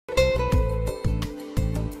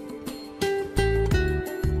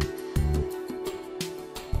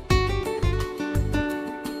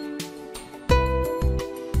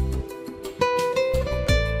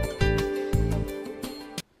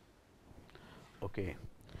Okay.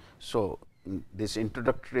 So, this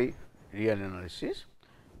introductory real analysis,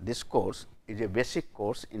 this course is a basic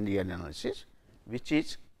course in real analysis, which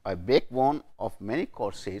is a backbone of many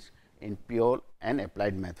courses in pure and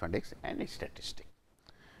applied mathematics and statistics.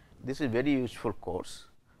 This is very useful course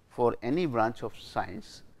for any branch of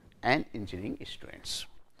science and engineering students.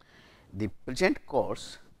 The present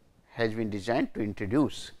course has been designed to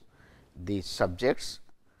introduce the subjects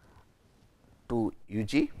to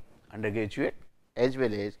UG, undergraduate, as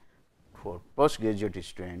well as for postgraduate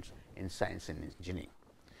students in science and engineering.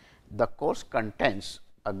 The course contains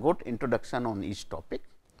a good introduction on each topic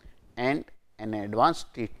and an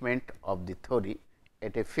advanced treatment of the theory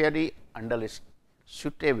at a fairly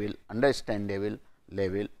suitable, understandable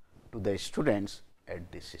level to the students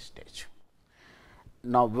at this stage.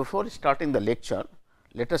 Now, before starting the lecture,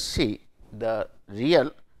 let us see the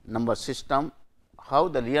real number system, how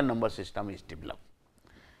the real number system is developed.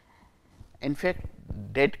 In fact,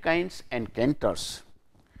 Dedekind and Cantor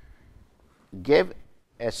gave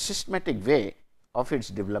a systematic way of its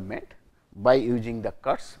development by using the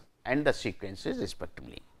cuts and the sequences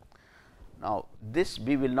respectively. Now, this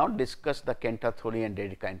we will not discuss the Cantor theory and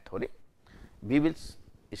Dedekind theory. We will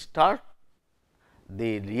start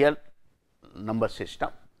the real number system,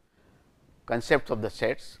 concepts of the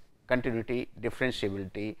sets, continuity,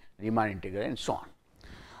 differentiability, Riemann integral and so on.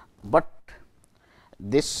 But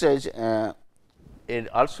this is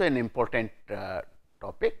also an important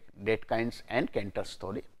topic, Dedekind and Cantor's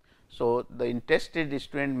theory. So, the interested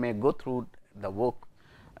student may go through the work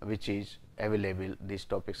which is available, these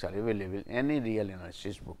topics are available, any real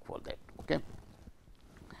analysis book for that. Okay.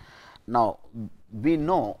 Now, we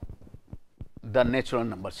know the natural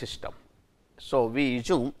number system. So, we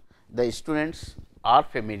assume the students are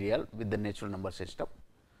familiar with the natural number system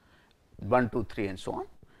 1, 2, 3 and so on.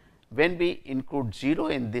 When we include 0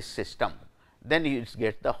 in this system, then you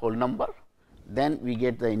get the whole number, then we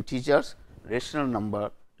get the integers, rational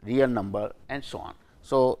number, real number and so on.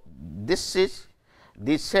 So, this is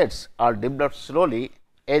these sets are developed slowly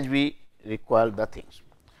as we require the things.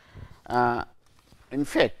 In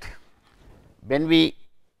fact, when we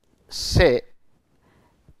say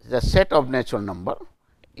the set of natural number,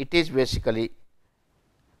 it is basically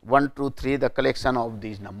 1, 2, 3 the collection of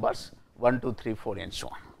these numbers 1, 2, 3, 4 and so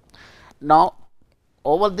on. Now,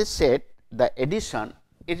 over this set the addition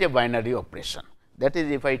is a binary operation, that is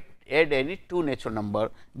if I add any two natural number,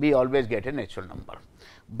 we always get a natural number,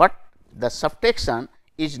 but the subtraction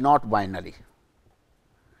is not binary.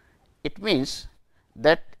 It means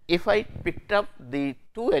that if I picked up the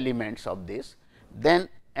two elements of this then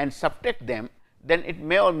and subtract them, then it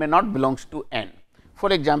may or may not belongs to n.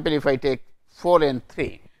 For example, if I take 4 and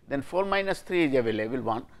 3, then 4 minus 3 is available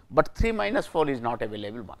 1, but 3 minus 4 is not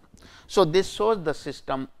available 1. So, this shows the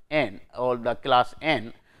system n or the class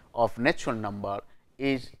n of natural number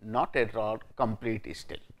is not at all complete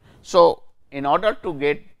still. So, in order to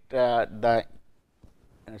get the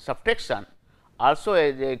subtraction also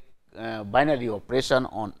as a binary operation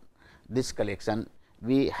on this collection,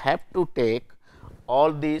 we have to take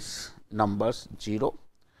all these numbers 0,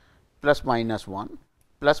 plus minus 1,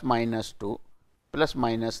 plus minus 2, plus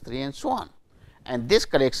minus 3 and so on. And this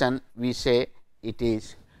collection we say it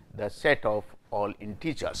is the set of all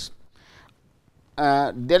integers.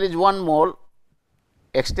 There is one more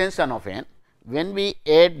extension of n. When we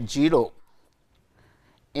add 0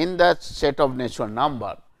 in the set of natural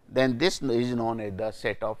number, then this is known as the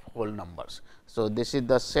set of whole numbers. So, this is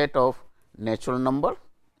the set of natural number,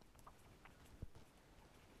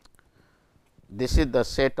 this is the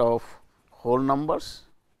set of whole numbers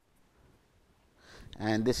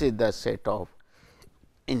and this is the set of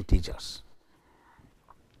integers.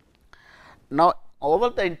 Now, over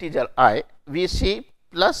the integer I, we see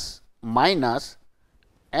plus, minus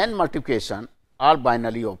and multiplication are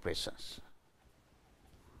binary operations.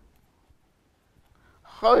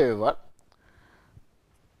 However,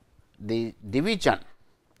 the division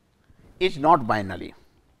is not binary.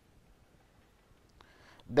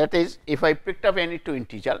 That is, if I picked up any two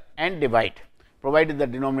integer and divide, provided the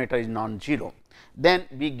denominator is non-zero, then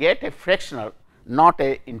we get a fractional, not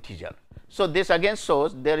a integer. So, this again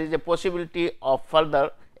shows there is a possibility of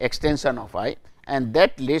further extension of I, and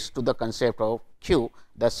that leads to the concept of Q,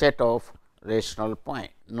 the set of rational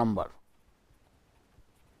point number.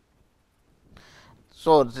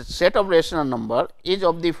 So, the set of rational number is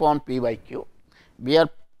of the form p by q, where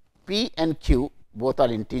p and q both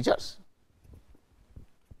are integers.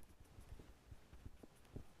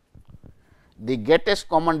 The greatest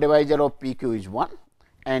common divisor of p q is 1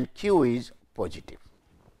 and q is positive.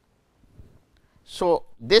 So,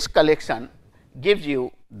 this collection gives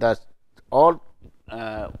you the all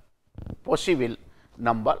possible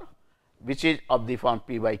number which is of the form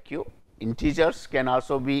p by q. Integers can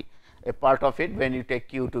also be a part of it. When you take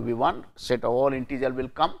q to be 1, set of all integer will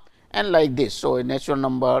come and like this. So, a natural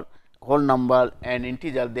number, whole number and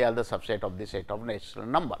integer, they are the subset of the set of natural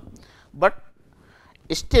number. But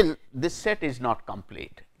still this set is not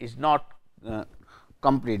complete,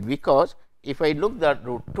 complete, because if I look at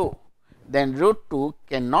root 2, then root 2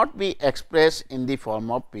 cannot be expressed in the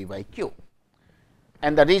form of p by q,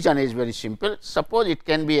 and the reason is very simple. Suppose it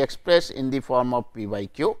can be expressed in the form of p by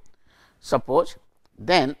q, suppose,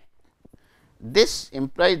 then this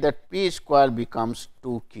implies that p square becomes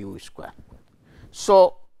 2 q square.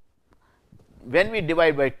 So, when we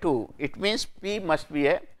divide by 2, it means p must be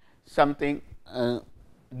a something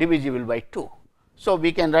divisible by 2. So,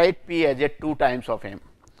 we can write p as a 2 times of m.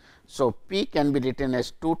 So, p can be written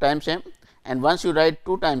as 2 times m, and once you write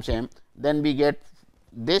 2 times m, then we get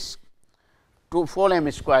this 2 4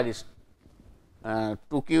 m square is 2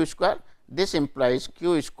 q square. This implies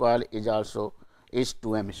q square is also is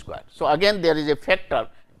 2 m square. So, again there is a factor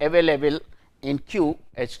available in q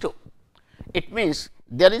as 2. It means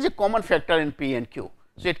there is a common factor in p and q.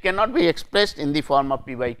 So, it cannot be expressed in the form of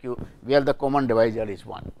p by q, where the common divisor is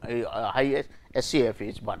 1, highest SCF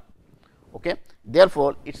is 1. Okay.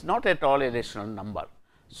 Therefore, it is not at all a rational number.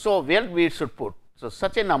 So, where we should put? So,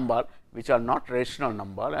 such a number which are not rational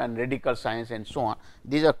number and radical signs and so on,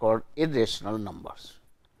 these are called irrational numbers.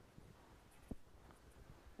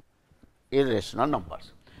 Irrational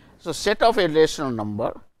numbers. So, set of irrational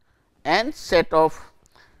number and set of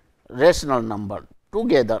rational number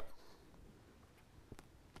together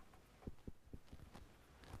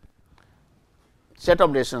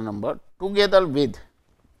together with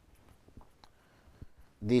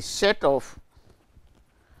the set of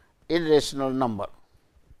irrational number,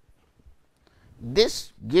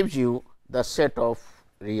 this gives you the set of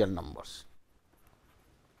real numbers.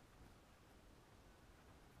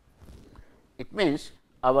 It means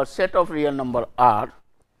our set of real number R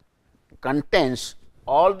contains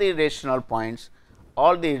all the rational points,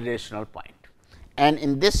 all the irrational point, and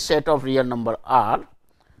in this set of real number R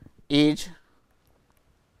is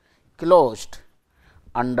closed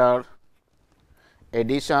under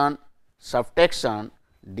addition, subtraction,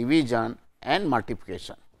 division and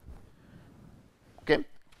multiplication. Okay.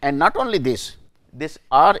 And not only this, this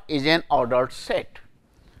R is an ordered set,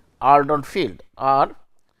 ordered field. R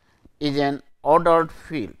is an ordered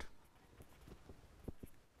field,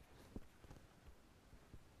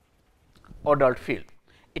 ordered field.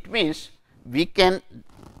 It means we can,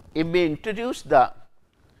 if we introduce the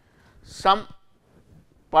some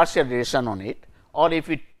partial relation on it, or if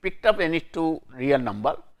we picked up any two real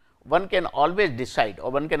number, one can always decide or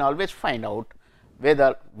one can always find out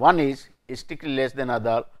whether one is strictly less than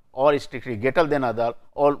other or strictly greater than other,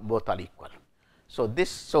 or both are equal. So,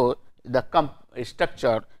 this the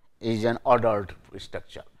structure is an ordered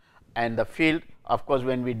structure, and the field, of course,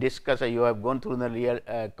 when we discuss, you have gone through the real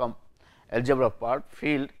algebra part,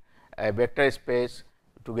 field, vector space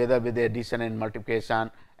together with the addition and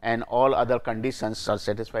multiplication and all other conditions are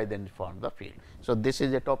satisfied, then form the field. So, this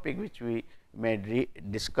is a topic which we may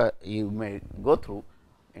discuss, you may go through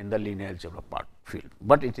in the linear algebra part field,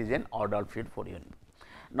 but it is an ordered field for you.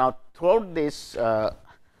 Now, throughout this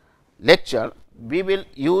lecture, we will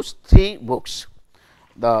use 3 books.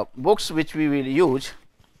 The books which we will use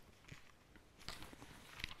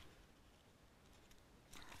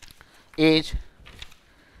is,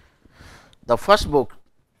 the first book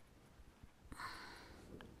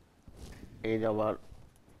is our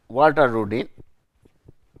Walter Rudin.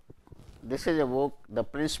 This is a book, the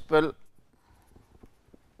principles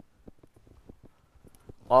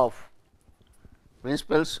of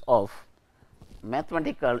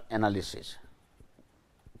mathematical analysis.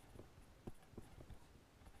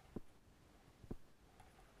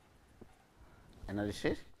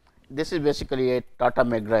 This is basically a Tata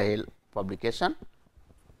McGraw-Hill publication.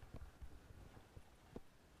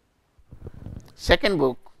 Second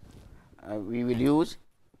book we will use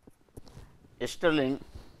Sterling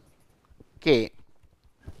K.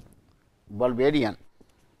 Bulbarian,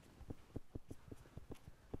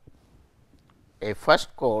 a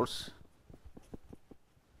first course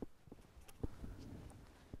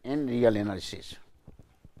in real analysis.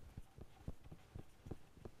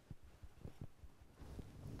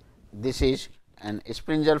 This is an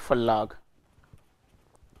Springer Verlag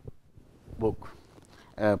book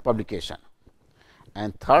publication,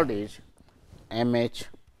 and third is M.H.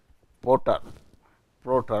 Porter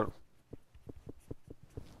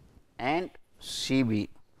and C.B.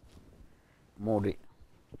 Modi.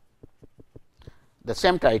 The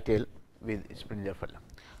same title, with Springer file.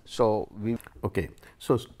 So,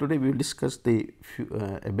 so today we will discuss the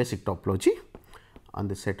a basic topology on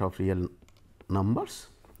the set of real numbers,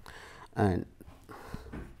 and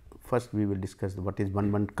first we will discuss what is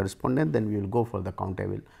one correspondence, then we will go for the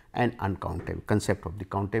countable and uncountable concept of the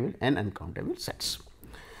countable and uncountable sets.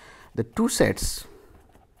 The two sets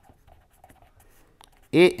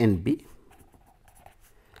A and B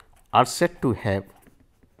are said to have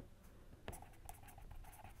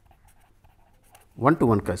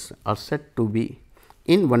one-to-one are said to be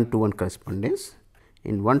in one-to-one correspondence,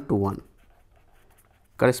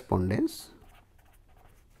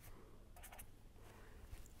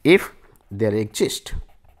 if there exists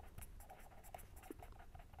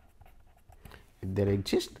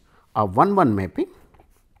a 1-1 mapping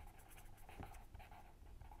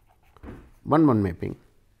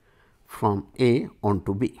from A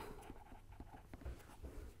onto B.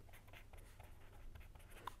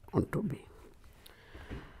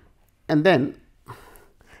 And then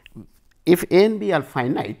if A and B are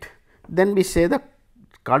finite, then we say the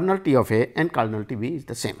cardinality of A and cardinality B is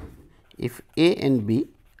the same. If A and B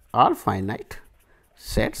are finite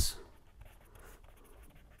sets,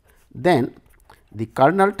 then the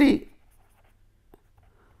cardinality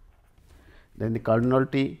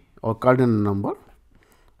or cardinal number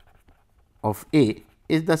of A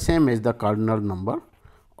is the same as the cardinal number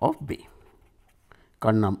of B.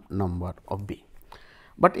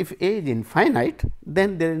 But if A is infinite,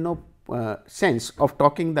 then there is no sense of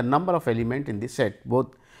talking the number of element in the set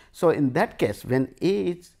both. So, in that case, when A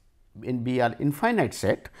is and B are infinite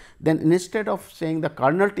set, then instead of saying the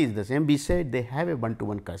cardinality is the same, we say they have a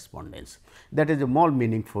one-to-one correspondence. That is more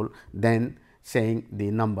meaningful than saying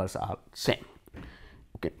the numbers are same.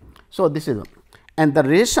 Okay. So, this is and the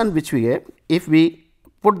relation which we have, if we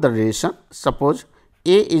put the relation, suppose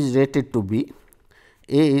A is rated to be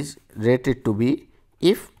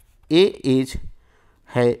if A is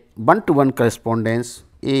a one-to-one correspondence,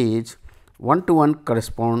 A is one-to-one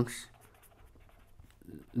correspondence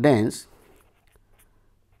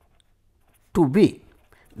to B,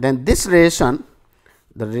 then this relation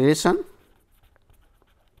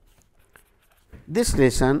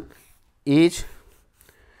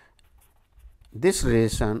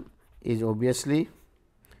is obviously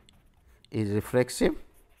is reflexive,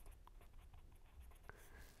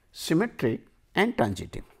 symmetric and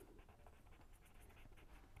transitive.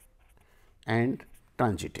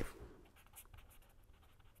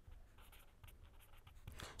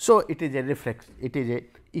 So, it is a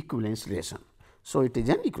equivalence relation. So, it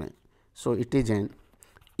is an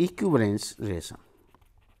equivalence relation.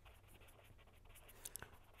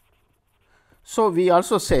 So, we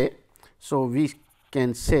also say, we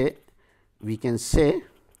can say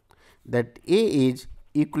that A is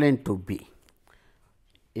equivalent to B.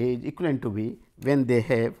 When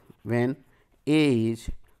A is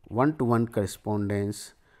one-to-one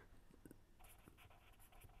correspondence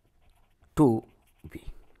to B.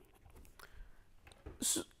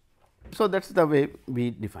 So, that is the way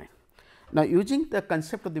we define. Now, using the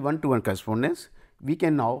concept of the one-to-one correspondence, we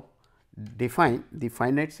can now define the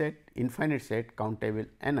finite set, infinite set, countable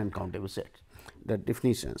and uncountable set. The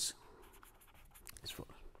definitions is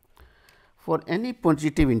for any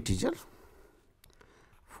positive integer,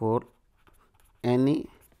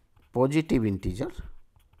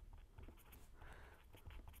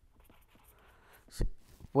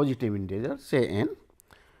 say n,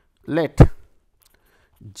 let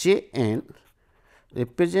J n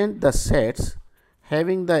represent the sets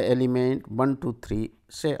having the element 1, 2, 3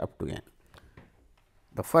 say up to n.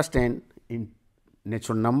 The first n in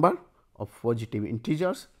natural number of positive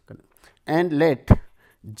integers, and let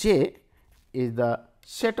J is the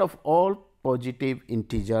set of all positive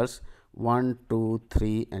integers 1, 2,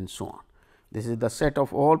 3 and so on. This is the set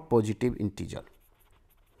of all positive integers.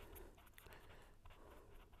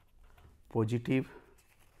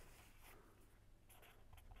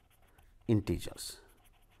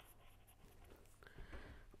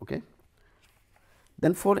 Okay.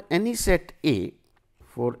 Then for any set A,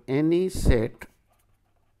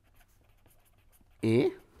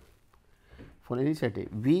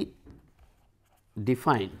 we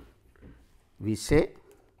define, we say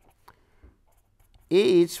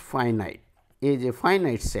A is finite, A is a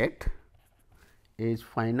finite set,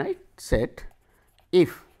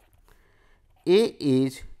 if A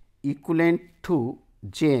is equivalent to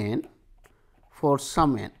J n for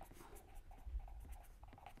some n.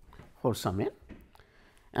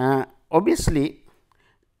 Obviously,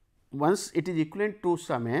 once it is equivalent to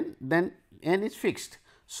some n, then n is fixed.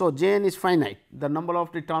 So, j n is finite, the number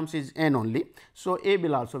of the terms is n only. So, A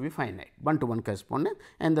will also be finite, one to one correspondence,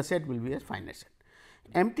 and the set will be a finite set.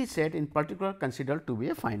 Empty set in particular considered to be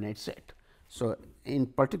a finite set. So, in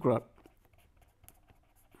particular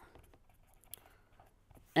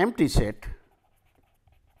empty set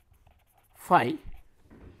phi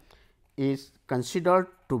is considered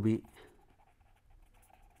to be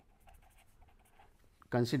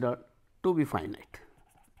finite.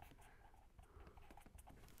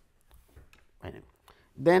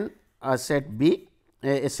 Then a set B,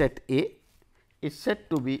 a set A is said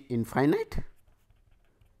to be infinite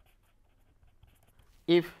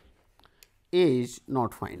if A is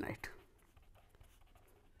not finite.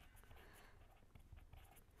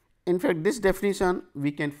 In fact, this definition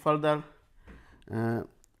we can further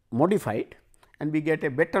modify it, and we get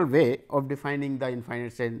a better way of defining the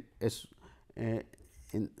infinite set as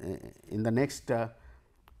in the next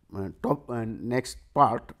next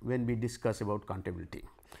part when we discuss about countability.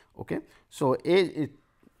 Okay. So, A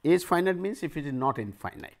is finite means if it is not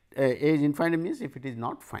infinite, A is infinite means if it is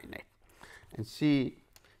not finite, and C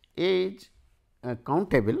A is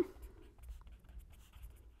countable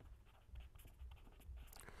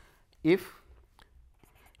if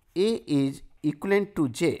A is equivalent to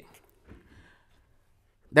j,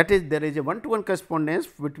 that is there is a one to one correspondence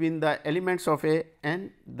between the elements of A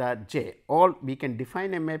and the j, or we can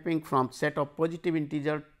define a mapping from set of positive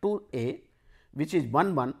integer to A which is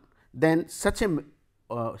 1 1, then such a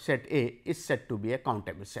set A is said to be a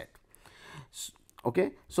countable set.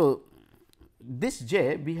 Okay. So, this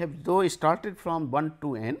j we have though started from 1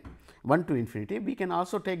 to n, 1 to infinity, we can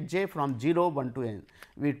also take j from 0 1 to n,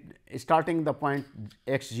 with starting the point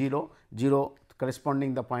x 0 0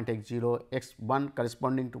 corresponding the point x 0, x 1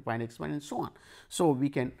 corresponding to point x 1 and so on. So, we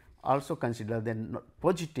can also consider the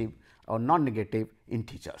positive or non negative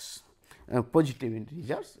integers,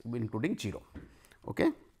 including 0.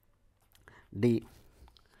 Okay. The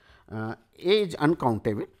A is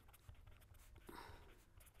uncountable,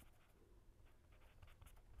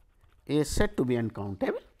 A is said to be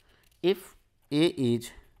uncountable if A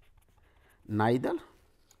is neither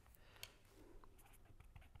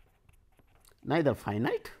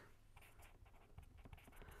finite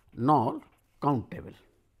nor countable,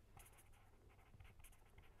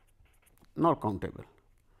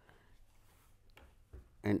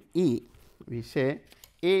 and E we say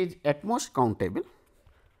A is at most countable,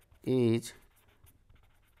 if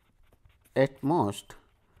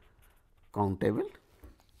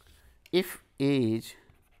A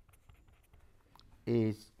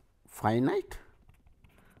is finite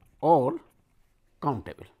or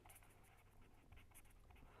countable.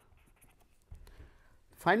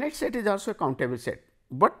 Finite set is also a countable set,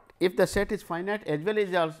 but if the set is finite as well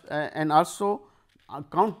as and also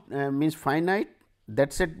means finite,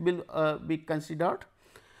 that set will be considered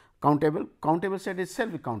countable. Countable set is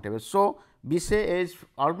self countable. So, we say A is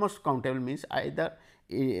almost countable means either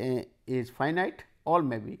is finite or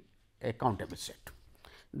maybe a countable set.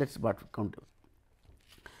 That is what countable.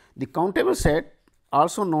 The countable set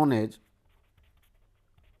also known as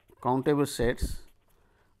countable sets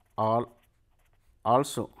are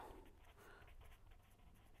also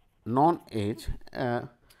known as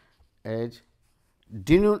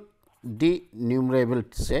denumerable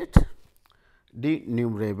set,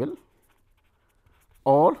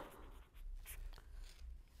 or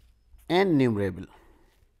enumerable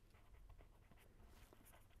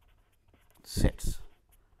sets,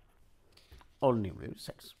 all numerable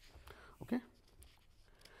sets. Okay.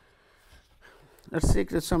 Let us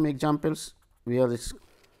take some examples where this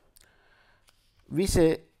we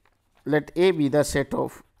say let A be the set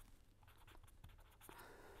of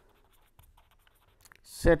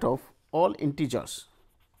all integers,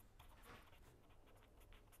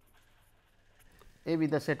 A be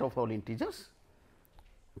the set of all integers.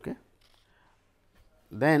 Okay.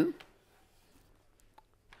 Then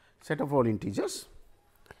set of all integers,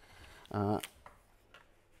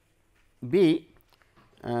 B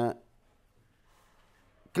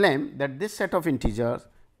claim that this set of integers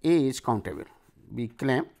A is countable. We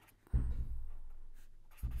claim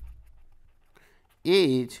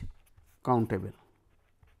A is countable.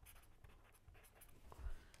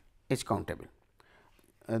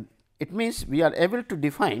 It means we are able to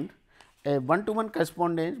define a one to one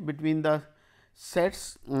correspondence between the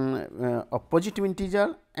sets of positive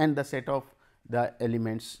integer and the set of the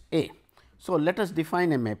elements A. So, let us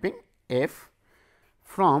define a mapping F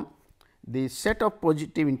from the set of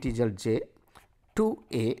positive integer j to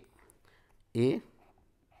A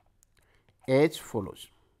as follows.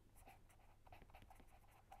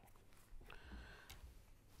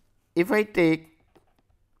 If I take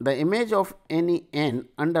the image of any n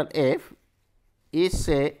under f is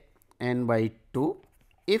say n by 2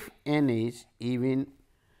 if n is even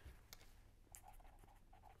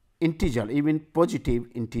integer, even positive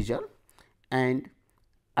integer, and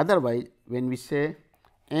otherwise when we say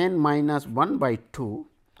n minus 1 by 2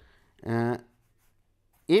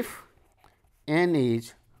 if n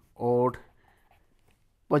is odd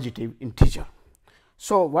positive integer.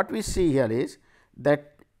 So, what we see here is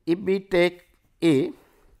that if we take A,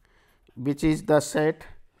 which is the set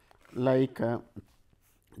like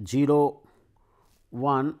 0,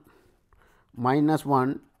 1, minus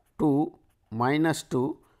 1, 2, minus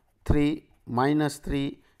 2, 3, minus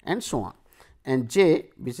 3 and so on, and J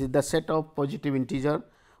which is the set of positive integer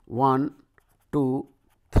 1, 2,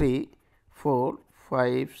 3, 4,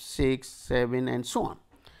 5, 6, 7 and so on.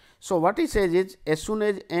 So, what he says is as soon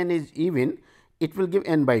as n is even, it will give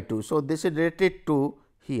n by 2. So, this is related to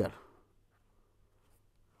here.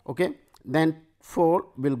 Okay. Then 4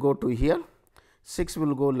 will go to here, 6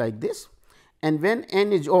 will go like this, and when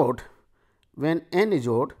n is odd, then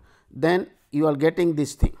you are getting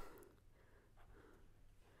this thing,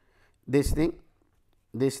 this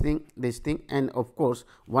thing, and of course,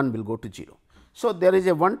 1 will go to 0. So, there is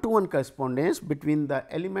a 1-to-1 correspondence between the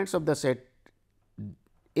elements of the set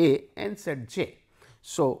A and set J.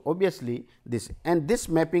 So, obviously, this and this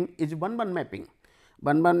mapping is 1-1 mapping.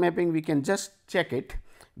 1-1 mapping we can just check it,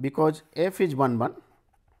 because f is 1-1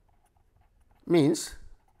 means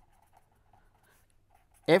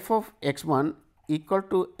f of x 1 equal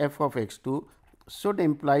to f of x 2 should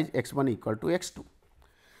implies x 1 equal to x 2.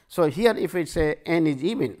 So, here if it say n is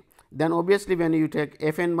even, then obviously, when you take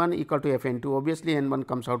f n 1 equal to f n 2, obviously, n 1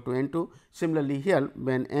 comes out to n 2. Similarly, here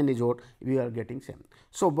when n is odd, we are getting same.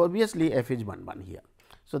 So, obviously, f is 1-1 here.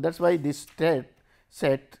 So, that is why this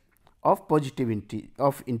set of positive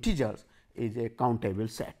integers is a countable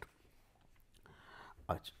set.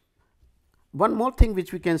 One more thing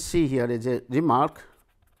which we can see here is a remark.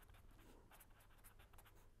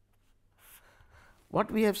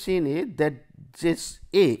 What we have seen is that this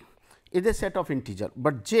A is a set of integer,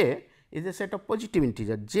 but J is a set of positive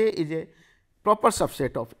integer. J is a proper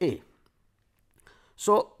subset of A.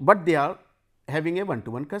 So, but they are having a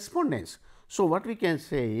 1-to-1 correspondence. So, what we can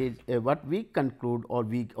say is what we conclude or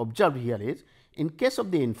we observe here is, in case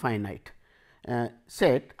of the infinite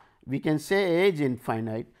set, we can say A is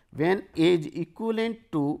infinite when A is equivalent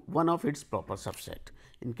to one of its proper subset.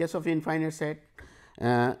 In case of infinite set,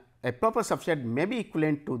 a proper subset may be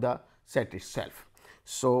equivalent to the set itself.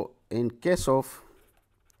 So, in case of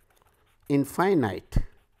infinite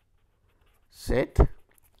set,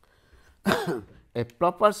 a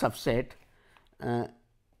proper subset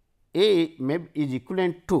A may is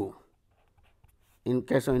equivalent to, in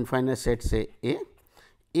case of infinite set say A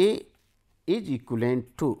is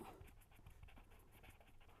equivalent to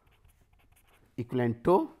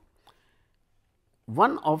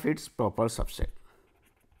one of its proper subset.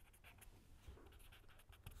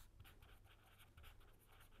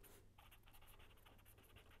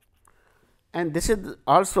 And this is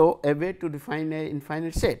also a way to define a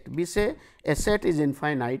infinite set. We say a set is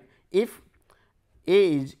infinite if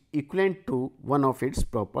A is equivalent to one of its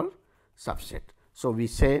proper subset. So, we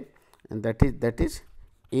say, and that is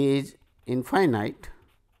A is infinite,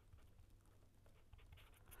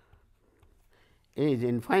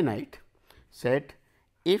 set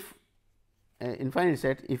if infinite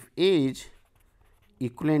set if A is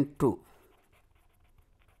equivalent to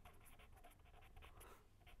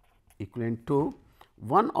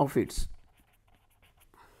one of its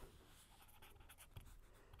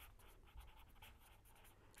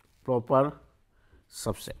proper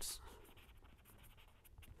subsets.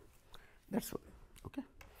 That is all. Okay.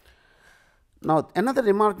 Now, another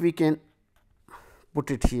remark we can put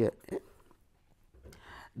it here,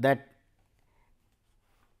 that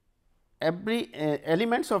every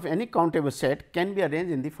elements of any countable set can be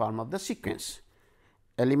arranged in the form of the sequence.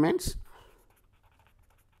 Elements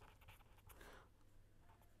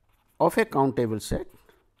of a countable set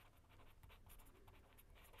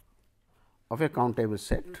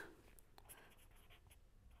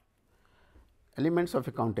elements of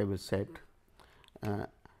a countable set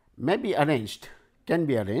may be arranged, can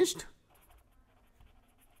be arranged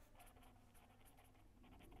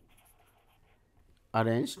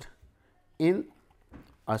in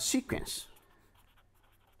a sequence,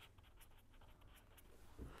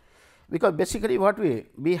 because basically what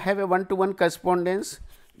we have a 1-to-1 correspondence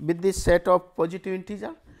with this set of positive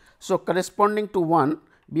integer. So, corresponding to 1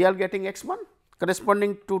 we are getting x 1,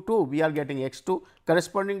 corresponding to 2 we are getting x 2,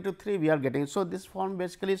 corresponding to 3 we are getting. So, this form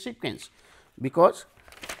basically sequence, because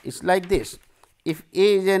it is like this. if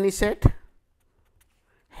A is any set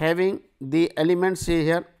having the elements, say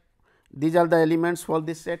here these are the elements for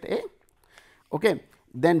this set A, okay,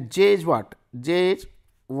 then J is what? J is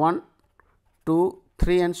 1, 2,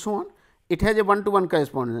 3 and so on. It has a 1 to 1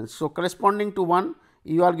 correspondence. So, corresponding to 1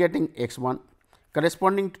 you are getting x 1,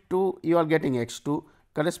 corresponding to 2 you are getting x 2,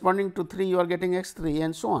 corresponding to 3 you are getting x 3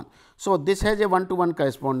 and so on. So, this has a 1 to 1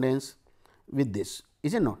 correspondence with this,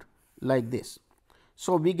 is it not, like this.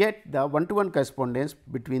 So, we get the 1 to 1 correspondence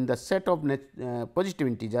between the set of positive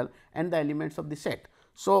integer and the elements of the set.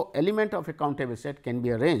 So, element of a countable set can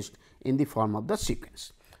be arranged in the form of the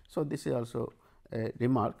sequence. So, this is also a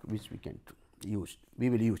remark which we can use, we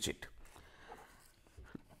will use it.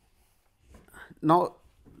 Now,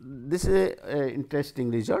 this is a interesting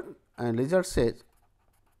result, and result says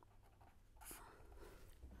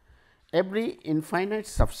every infinite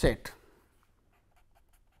subset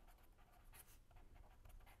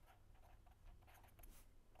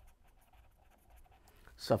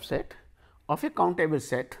of a countable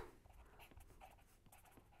set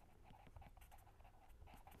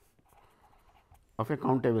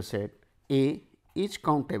A is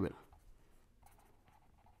countable.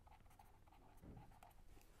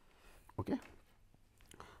 Okay.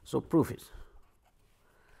 So, proof is,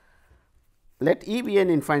 let E be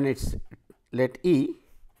an infinite, let E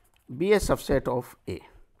be a subset of A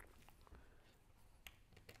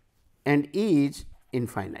and E is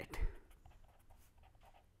infinite.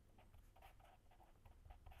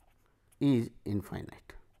 E is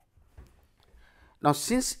infinite. Now,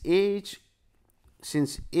 since A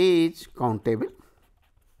is countable,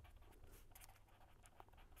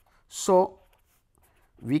 so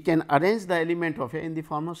we can arrange the element of A in the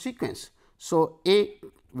form of sequence. So, A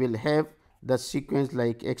will have the sequence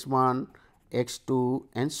like x 1, x 2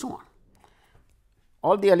 and so on.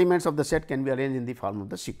 All the elements of the set can be arranged in the form of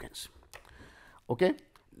the sequence. Okay.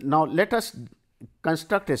 Now, let us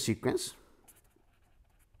construct a sequence.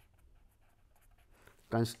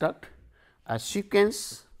 Construct a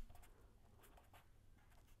sequence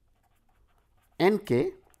n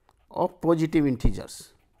k of positive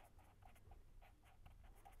integers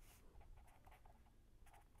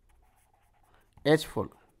as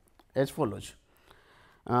follows.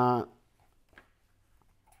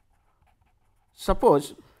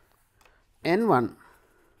 Suppose n 1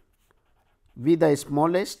 be the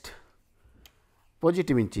smallest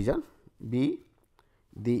positive integer, be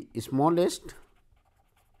the smallest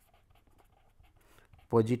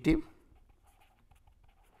positive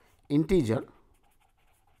integer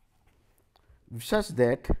such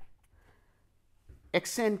that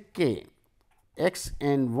x n k, x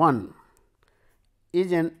n 1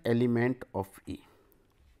 is an element of E.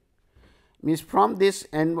 Means from this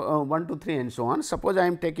n 1 to 3 and so on, suppose I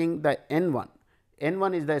am taking the n 1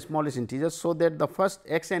 is the smallest integer. So, that the first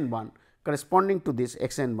x n 1 corresponding to this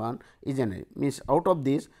x n 1 is an, means out of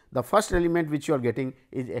this the first element which you are getting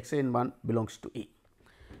is x n 1 belongs to E.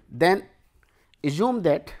 Then assume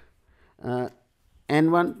that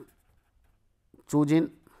n 1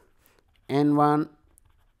 choosing n 1,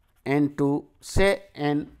 n 2, say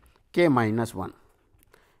n k minus 1,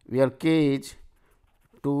 where k is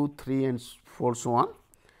 2, 3 and 4 so on.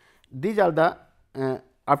 These are the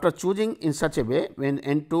after choosing in such a way when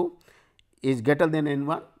n 2 is greater than n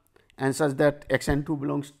 1 and such that x n 2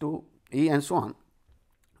 belongs to E and so on.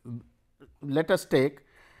 Let us take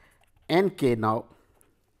n k now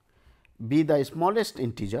be the smallest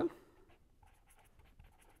integer,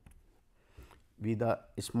 be the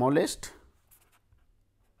smallest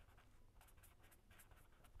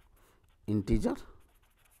integer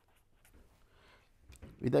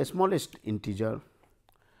with the smallest integer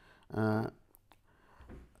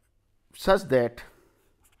such that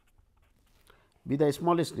be the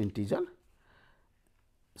smallest integer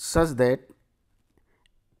such that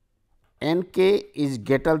n k is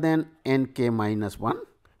greater than n k minus 1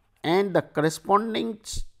 and the corresponding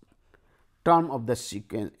term of the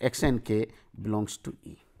sequence x n k belongs to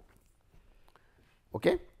E.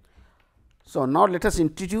 Okay. So, now let us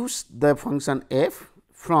introduce the function f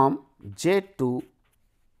from j to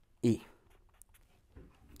E.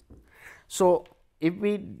 So, if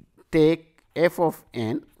we take f of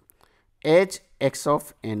n as x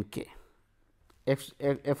of n k,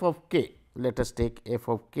 f of k, let us take f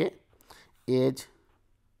of k as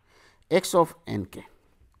x of n k,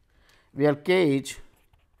 where k is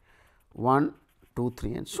 1, 2,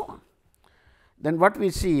 3 and so on. Then what we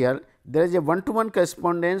see here, there is a 1 to 1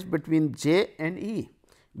 correspondence between j and E,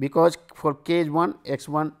 because for k is 1, x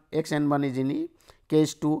n 1 is in E, k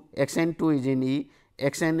is 2, x n 2 is in E,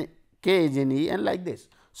 x n k is in E and like this.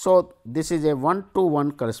 So, this is a 1 to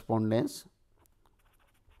 1 correspondence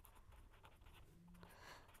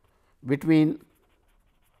between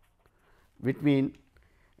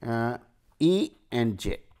E and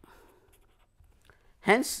J.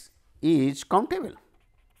 Hence, E is countable.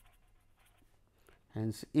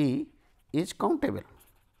 Hence, E is countable.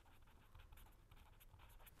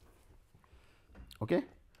 Okay.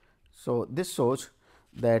 So, this shows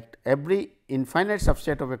that every infinite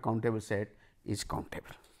subset of a countable set is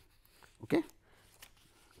countable. Okay.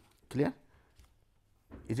 Clear?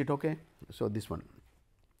 Is it okay? So, this one.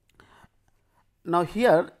 Now,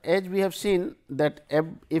 here as we have seen that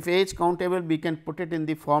if A is countable, we can put it in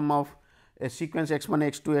the form of a sequence x 1,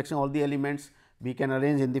 x 2, x n, all the elements we can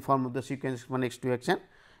arrange in the form of the sequence x 1, x 2, x n.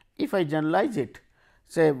 If I generalize it,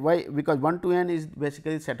 say why, because 1 to n is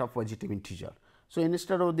basically set of positive integer. So,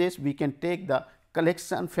 instead of this we can take the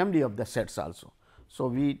collection family of the sets also. So,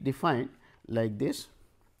 we define like this,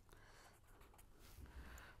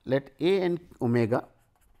 let A and omega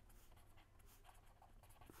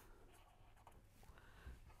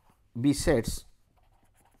be sets,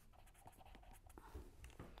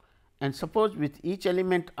 and suppose with each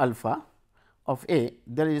element alpha of A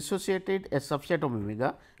there is associated a subset of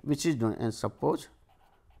omega which is known, and suppose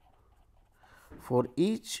for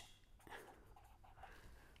each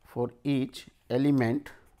element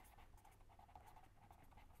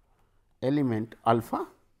alpha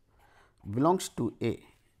belongs to A,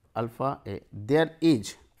 alpha A, there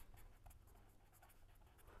is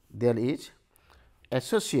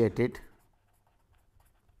associated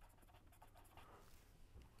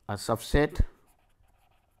a subset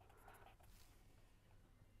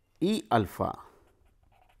E alpha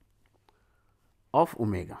of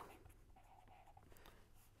omega,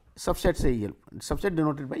 subset say E alpha, subset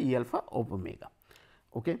denoted by E alpha of omega.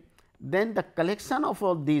 Okay. Then the collection of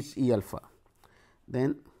all these E alpha,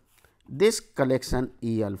 then this collection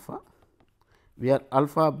E alpha where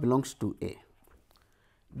alpha belongs to A,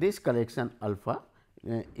 this collection alpha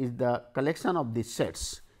is the collection of the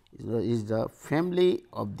sets, is the family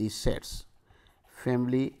of the sets,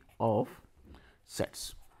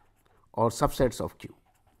 or subsets of Q,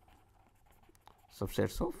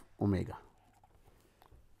 subsets of omega,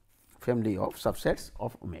 family of subsets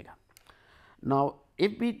of omega. Now,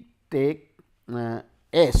 if we take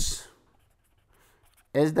S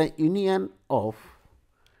as the union of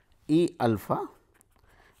E alpha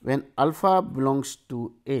when alpha belongs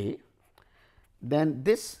to A, then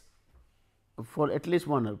this for at least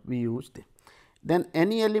one we used, then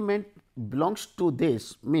any element belongs to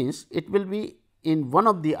this means it will be in one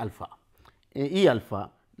of the alpha E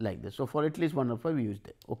alpha like this. So, for at least one alpha we used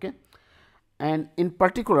it. Okay. And in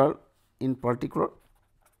particular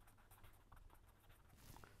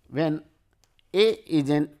when A is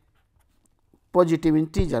an positive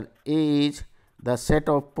integer, A is the set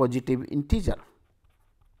of positive integer,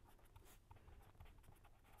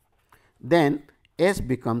 then S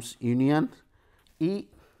becomes union E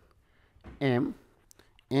m,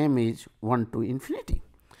 m is 1 to infinity,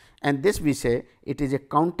 and this we say it is a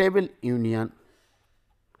countable union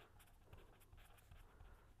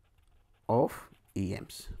of E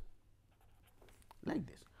m's like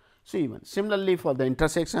this. So, even similarly for the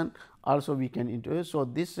intersection also we can introduce. So,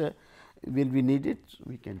 this will be needed, so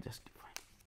we can just